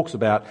that talks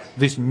about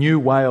this new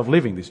way of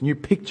living, this new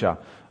picture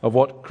of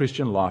what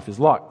Christian life is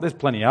like. There's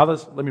plenty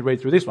others. Let me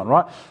read through this one,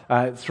 right?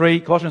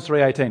 Colossians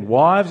 3:18.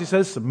 Wives, he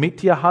says, submit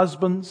to your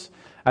husbands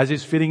as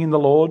is fitting in the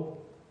Lord.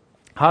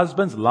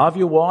 Husbands, love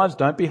your wives.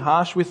 Don't be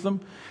harsh with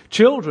them.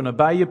 Children,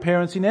 obey your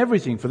parents in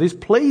everything, for this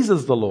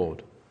pleases the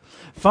Lord.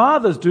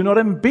 Fathers, do not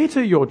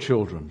embitter your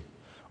children,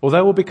 or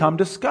they will become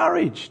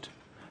discouraged.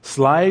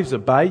 Slaves,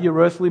 obey your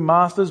earthly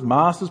masters.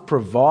 Masters,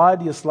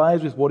 provide your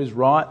slaves with what is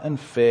right and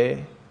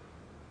fair.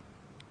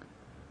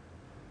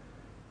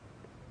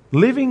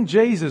 Living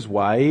Jesus'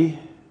 way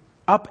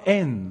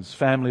upends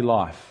family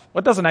life. Well,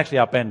 it doesn't actually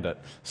upend it.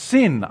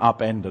 Sin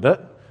upended it.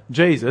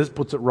 Jesus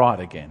puts it right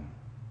again.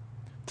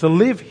 To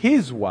live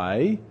his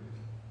way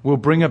will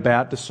bring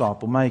about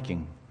disciple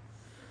making.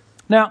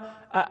 Now,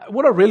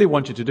 what I really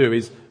want you to do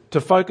is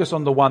to focus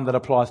on the one that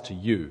applies to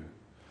you.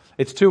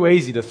 It's too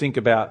easy to think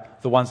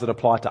about the ones that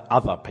apply to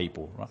other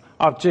people. Right?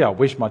 Oh, gee, I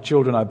wish my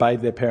children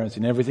obeyed their parents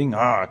in everything.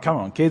 Oh, come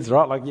on, kids,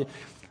 right?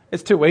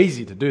 It's too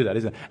easy to do that,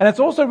 isn't it? And it's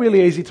also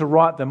really easy to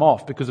write them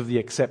off because of the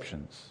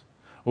exceptions.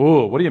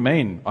 Oh, what do you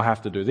mean I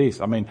have to do this?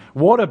 I mean,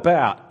 what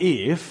about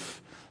if...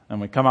 And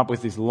we come up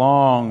with this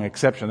long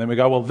exception. Then we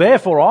go, well,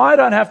 therefore I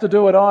don't have to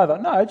do it either.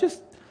 No,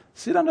 just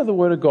sit under the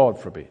Word of God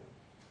for a bit.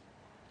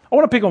 I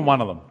want to pick on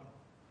one of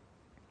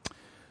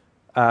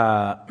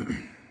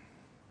them.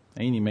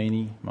 Eeny,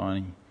 meeny,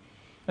 miny.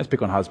 Let's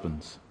pick on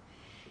husbands.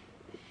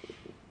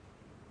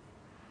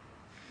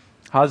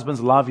 Husbands,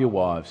 love your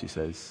wives, he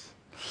says.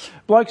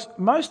 Blokes,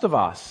 most of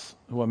us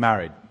who are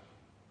married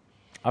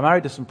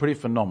to some pretty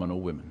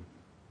phenomenal women.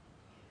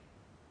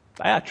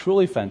 They are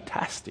truly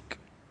fantastic.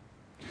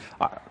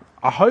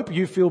 I hope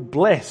you feel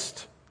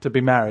blessed to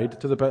be married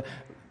to the...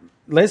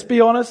 Let's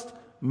be honest,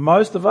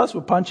 most of us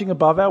were punching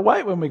above our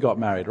weight when we got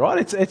married,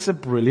 right? It's a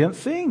brilliant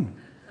thing.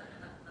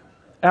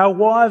 Our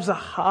wives are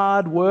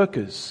hard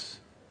workers.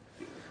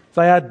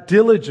 They are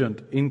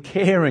diligent in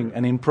caring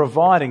and in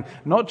providing,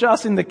 not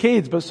just in the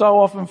kids, but so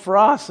often for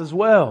us as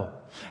well.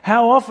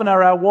 How often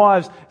are our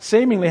wives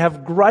seemingly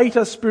have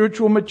greater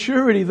spiritual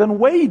maturity than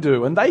we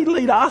do, and they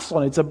lead us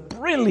on. It's a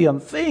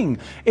brilliant thing.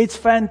 It's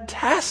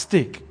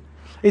fantastic.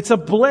 It's a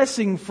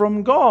blessing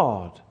from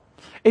God.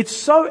 It's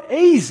so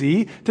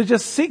easy to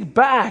just sit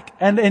back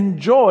and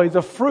enjoy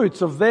the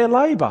fruits of their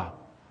labour.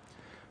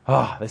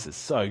 Oh, this is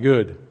so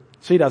good.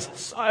 She does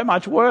so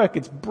much work.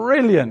 It's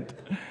brilliant.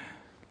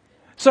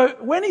 So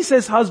when he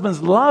says,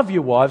 husbands, love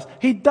your wives,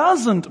 he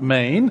doesn't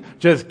mean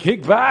just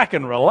kick back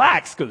and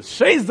relax because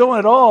she's doing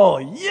it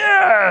all.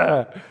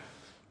 Yeah!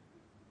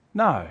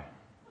 No.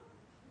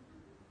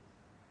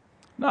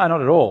 No,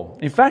 not at all.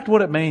 In fact,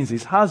 what it means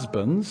is,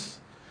 husbands,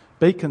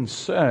 be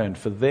concerned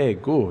for their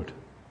good.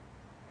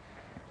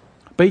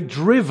 Be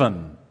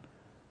driven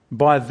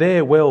by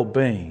their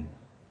well-being.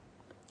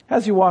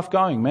 How's your wife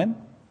going, men?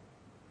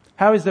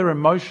 How is their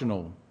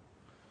emotional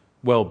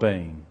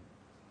well-being?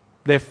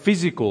 Their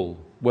physical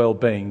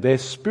well-being? Their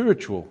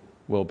spiritual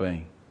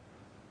well-being?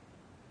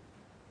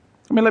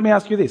 Let me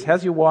ask you this.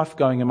 How's your wife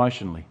going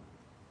emotionally?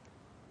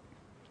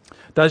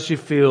 Does she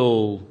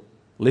feel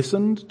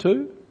listened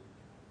to?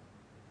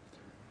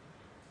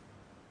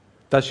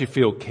 Does she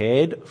feel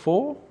cared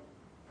for?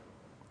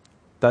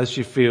 Does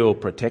she feel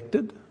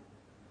protected?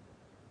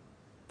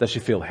 Does she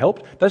feel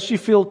helped? Does she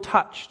feel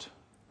touched?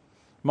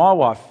 My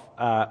wife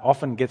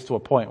often gets to a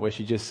point where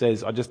she just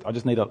says, I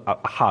just need a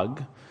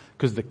hug,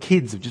 because the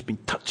kids have just been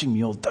touching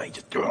me all day,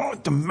 just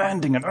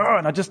demanding it,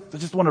 and I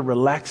just want a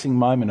relaxing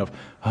moment of,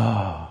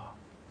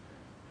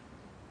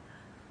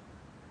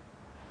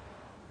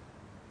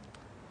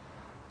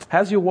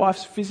 How's your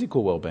wife's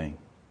physical well-being?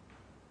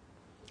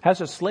 How's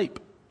her sleep?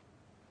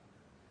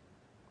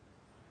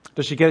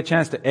 Does she get a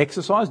chance to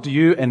exercise? Do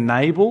you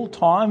enable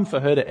time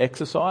for her to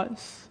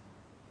exercise?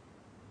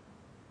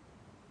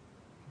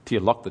 Do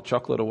you lock the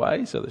chocolate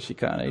away so that she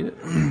can't eat it?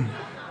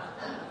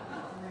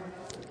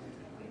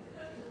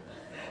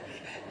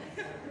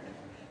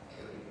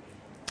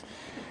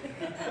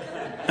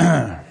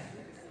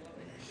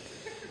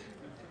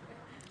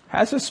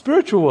 How's her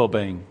spiritual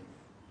well-being?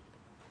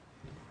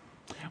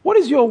 What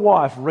is your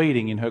wife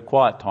reading in her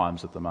quiet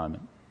times at the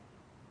moment?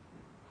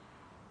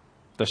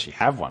 Does she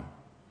have one?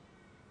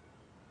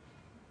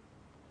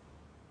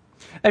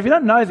 Now, if you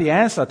don't know the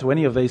answer to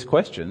any of these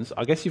questions,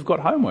 I guess you've got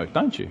homework,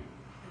 don't you?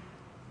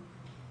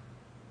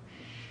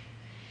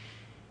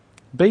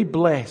 Be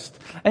blessed.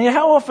 And yet,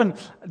 how often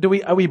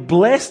are we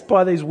blessed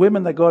by these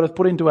women that God has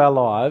put into our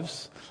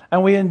lives,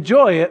 and we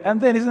enjoy it,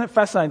 and then, isn't it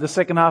fascinating, the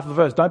second half of the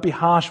verse, don't be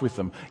harsh with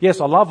them. Yes,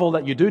 I love all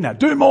that you do now.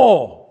 Do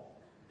more.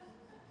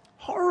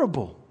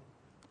 Horrible.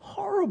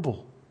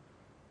 Horrible.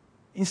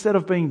 Instead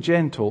of being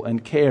gentle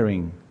and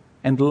caring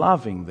and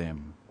loving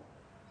them,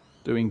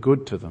 doing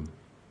good to them.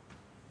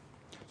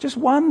 Just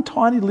one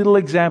tiny little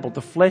example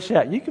to flesh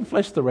out. You can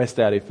flesh the rest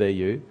out if they're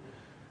you.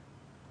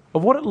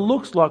 Of what it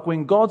looks like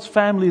when God's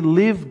family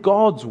live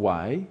God's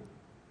way,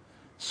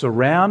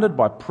 surrounded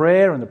by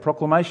prayer and the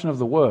proclamation of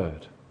the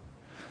Word,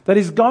 that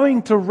is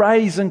going to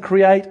raise and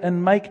create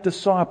and make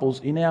disciples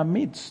in our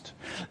midst.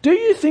 Do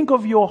you think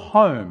of your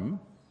home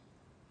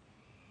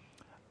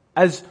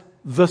as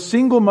the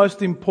single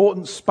most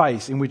important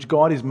space in which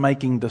God is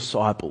making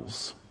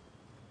disciples?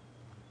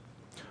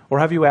 Or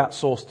have you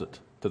outsourced it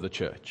to the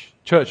church?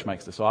 Church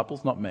makes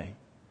disciples, not me.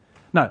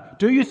 No.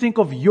 Do you think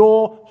of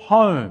your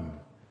home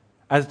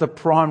as the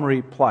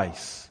primary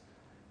place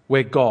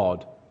where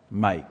God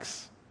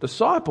makes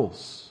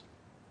disciples?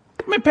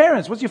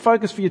 Parents, what's your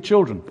focus for your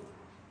children?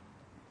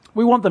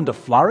 We want them to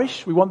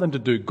flourish. We want them to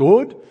do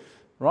good.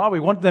 right?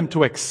 We want them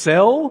to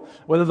excel,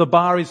 whether the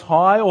bar is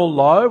high or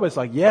low. It's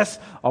like, yes,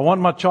 I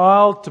want my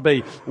child to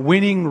be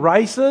winning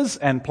races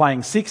and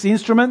playing 6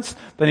 instruments.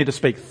 They need to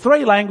speak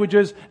 3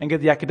 languages and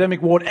get the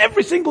academic award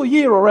every single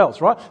year or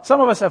else, right? Some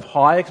of us have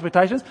high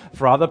expectations.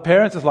 For other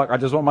parents, it's like, I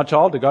just want my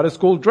child to go to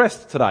school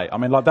dressed today. I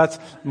mean, like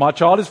my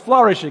child is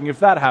flourishing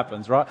if that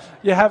happens, right?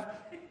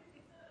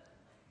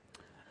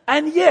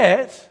 And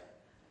yet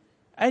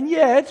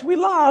we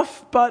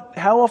laugh, but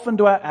how often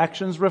do our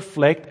actions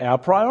reflect our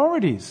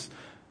priorities?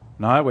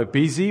 No, we're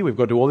busy, we've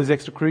got to do all these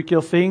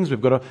extracurricular things, we've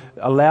got to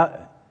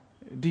allow...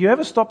 Do you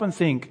ever stop and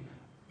think,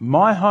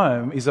 my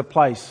home is a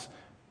place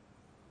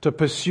to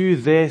pursue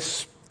their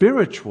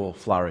spiritual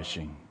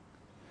flourishing,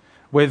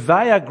 where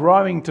they are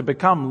growing to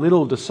become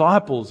little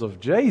disciples of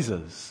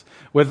Jesus,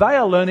 where they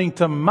are learning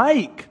to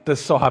make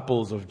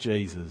disciples of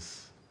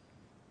Jesus?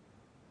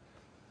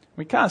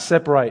 We can't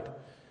separate...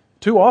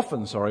 Too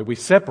often, we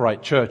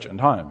separate church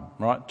and home,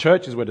 right?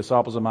 Church is where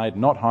disciples are made,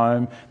 not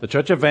home. The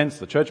church events,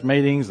 the church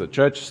meetings, the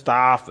church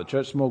staff, the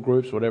church small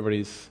groups, whatever it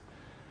is.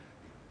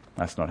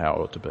 That's not how it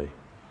ought to be.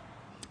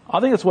 I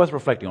think it's worth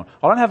reflecting on.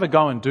 I don't have a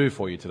go and do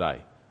for you today,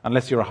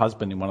 unless you're a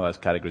husband in one of those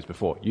categories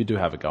before. You do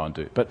have a go and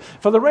do. But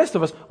for the rest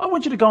of us, I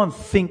want you to go and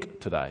think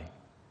today,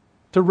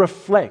 to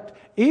reflect.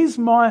 Is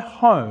my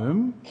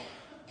home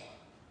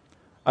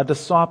a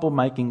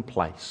disciple-making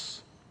place?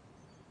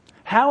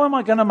 How am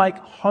I going to make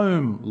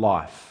home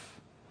life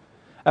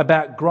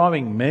about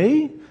growing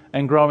me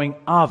and growing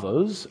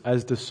others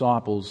as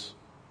disciples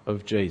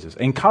of Jesus?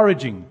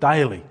 Encouraging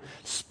daily,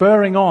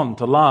 spurring on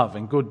to love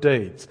and good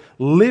deeds,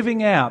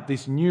 living out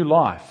this new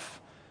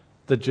life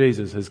that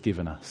Jesus has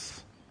given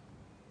us.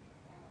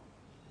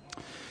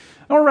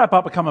 I want to wrap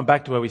up by coming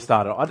back to where we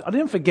started. I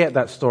didn't forget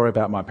that story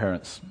about my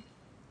parents,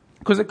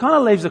 because it kind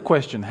of leaves a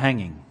question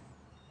hanging.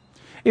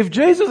 If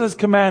Jesus has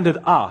commanded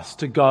us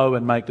to go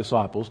and make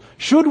disciples,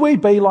 should we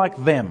be like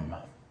them?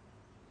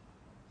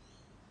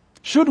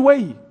 Should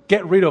we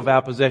get rid of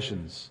our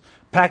possessions,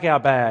 pack our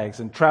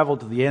bags and travel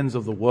to the ends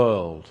of the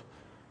world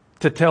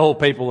to tell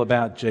people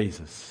about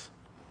Jesus?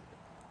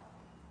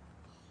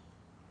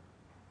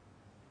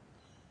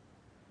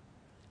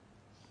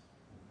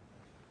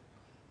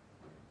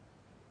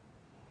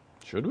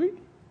 Should we?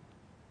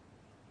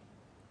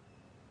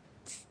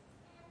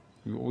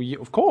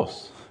 Of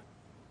course.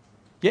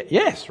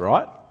 Yes,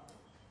 right?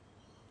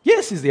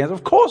 Yes is the answer.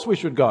 Of course we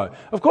should go.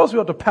 Of course we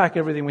ought to pack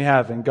everything we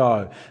have and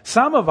go.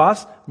 Some of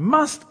us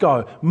must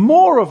go.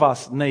 More of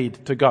us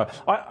need to go.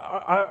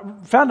 I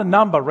found a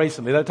number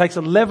recently that it takes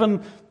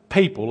 11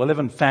 people,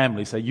 11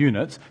 families, say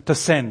units, to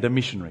send a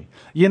missionary.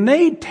 You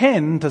need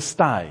 10 to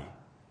stay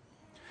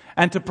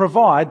and to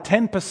provide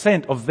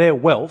 10% of their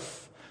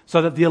wealth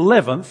so that the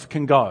 11th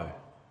can go.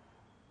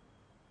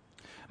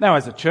 Now,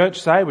 as a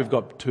church, say, we've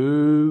got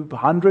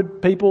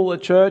 200 people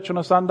at church on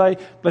a Sunday.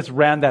 Let's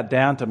round that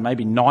down to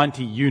maybe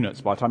 90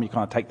 units by the time you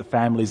kind of take the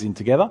families in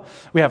together.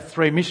 We have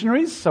 3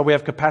 missionaries, so we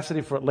have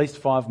capacity for at least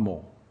 5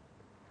 more.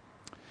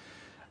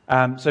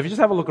 So if you just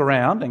have a look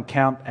around and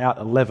count out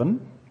 11,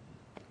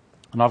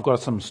 and I've got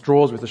some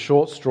straws with a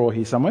short straw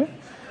here somewhere,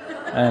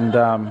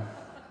 and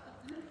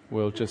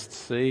we'll just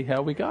see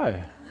how we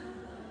go.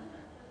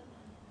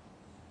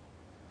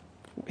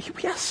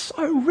 We are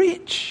so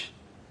rich.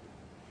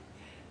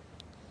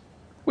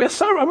 We're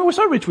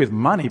so rich with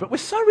money, but we're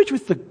so rich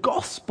with the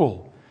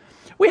gospel.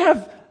 We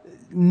have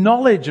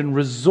knowledge and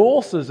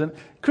resources, and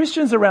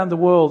Christians around the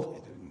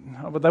world,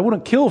 but they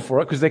wouldn't kill for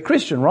it because they're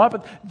Christian, right?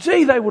 But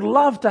gee, they would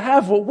love to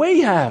have what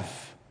we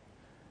have.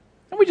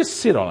 And we just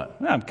sit on it.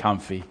 I'm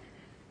comfy.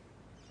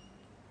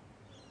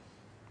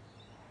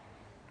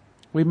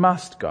 We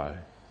must go.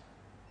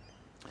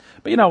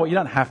 But you know what? You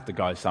don't have to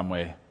go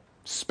somewhere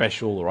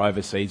special or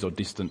overseas or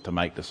distant to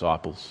make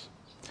disciples.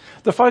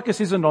 The focus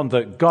isn't on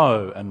the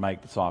go and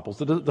make disciples.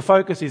 The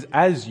focus is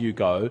as you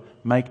go,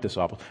 make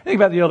disciples. Think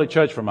about the early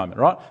church for a moment,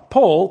 right?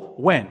 Paul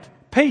went.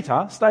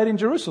 Peter stayed in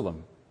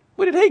Jerusalem.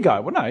 Where did he go?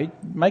 Well, no, he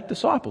make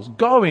disciples.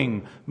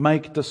 Going,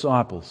 make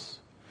disciples.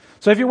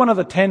 So if you're one of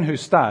the 10 who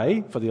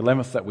stay for the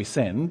 11th that we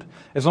send,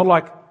 it's not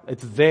like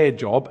it's their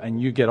job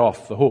and you get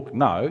off the hook.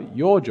 No,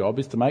 your job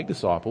is to make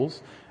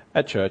disciples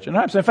at church and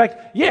home. So in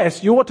fact,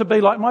 yes, you ought to be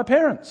like my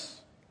parents.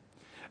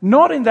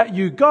 Not in that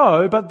you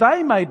go, but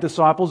they made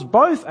disciples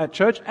both at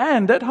church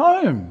and at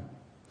home.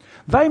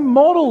 They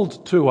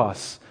modelled to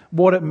us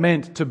what it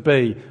meant to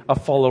be a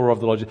follower of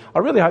the Lord. I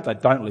really hope they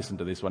don't listen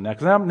to this one now,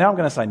 because now I'm going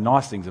to say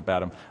nice things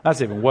about them.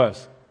 That's even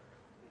worse.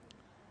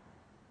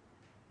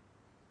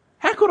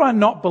 How could I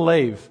not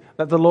believe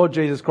that the Lord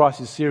Jesus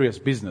Christ is serious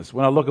business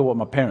when I look at what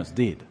my parents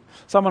did?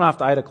 Someone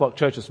after 8 o'clock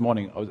church this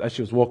morning, as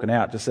she was walking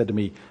out, just said to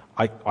me,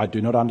 I do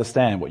not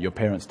understand what your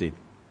parents did.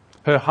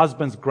 Her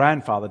husband's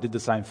grandfather did the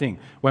same thing.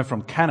 Went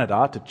from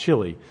Canada to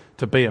Chile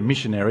to be a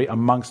missionary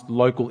amongst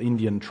local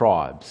Indian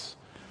tribes.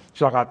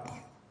 She's like, it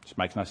just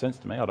makes no sense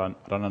to me. I don't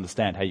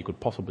understand how you could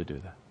possibly do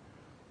that.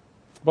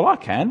 Well, I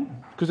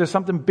can, because there's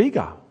something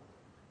bigger.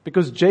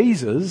 Because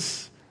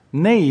Jesus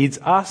needs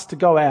us to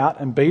go out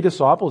and be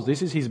disciples.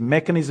 This is his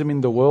mechanism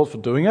in the world for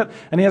doing it,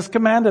 and he has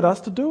commanded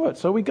us to do it.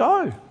 So we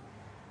go.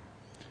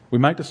 We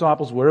make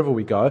disciples wherever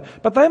we go,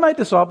 but they made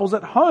disciples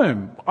at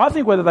home. I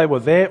think whether they were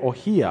there or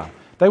here,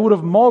 they would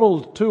have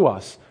modelled to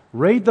us,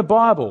 read the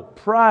Bible,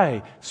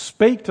 pray,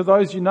 speak to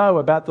those you know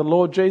about the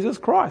Lord Jesus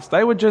Christ.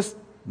 They were just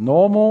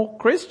normal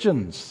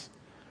Christians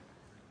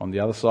on the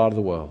other side of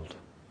the world.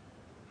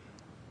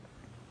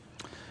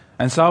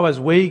 And so as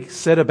we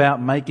set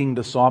about making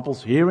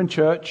disciples here in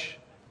church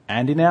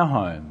and in our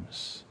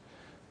homes,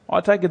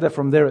 I take it that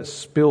from there it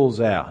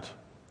spills out,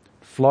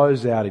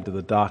 flows out into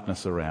the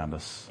darkness around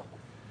us,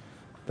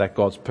 that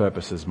God's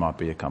purposes might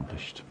be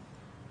accomplished.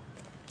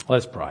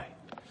 Let's pray.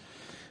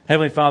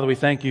 Heavenly Father, we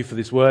thank you for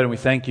this word, and we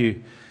thank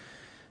you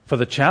for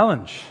the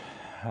challenge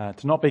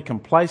to not be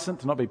complacent,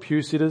 to not be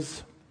pew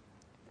sitters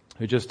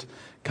who just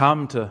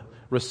come to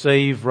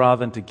receive rather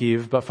than to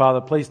give. But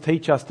Father, please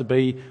teach us to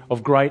be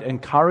of great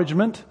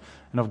encouragement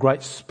and of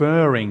great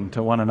spurring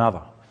to one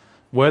another,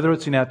 whether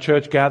it's in our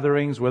church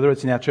gatherings, whether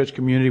it's in our church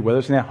community, whether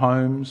it's in our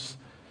homes.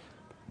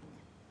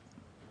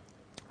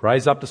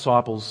 Raise up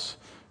disciples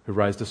who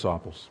raise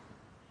disciples.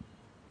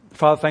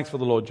 Father, thanks for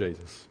the Lord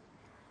Jesus.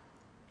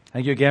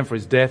 Thank you again for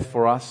his death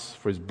for us,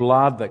 for his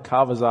blood that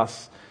covers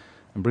us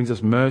and brings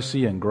us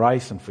mercy and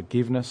grace and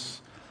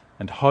forgiveness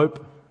and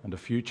hope and a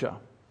future.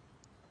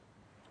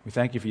 We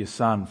thank you for your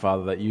Son,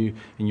 Father, that you,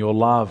 in your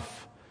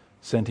love,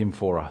 sent him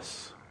for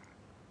us.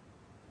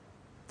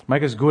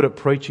 Make us good at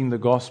preaching the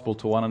gospel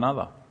to one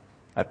another,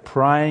 at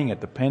praying, at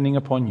depending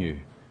upon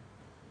you,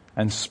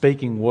 and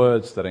speaking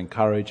words that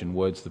encourage and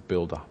words that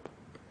build up.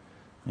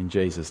 In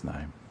Jesus'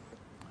 name,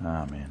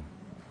 amen.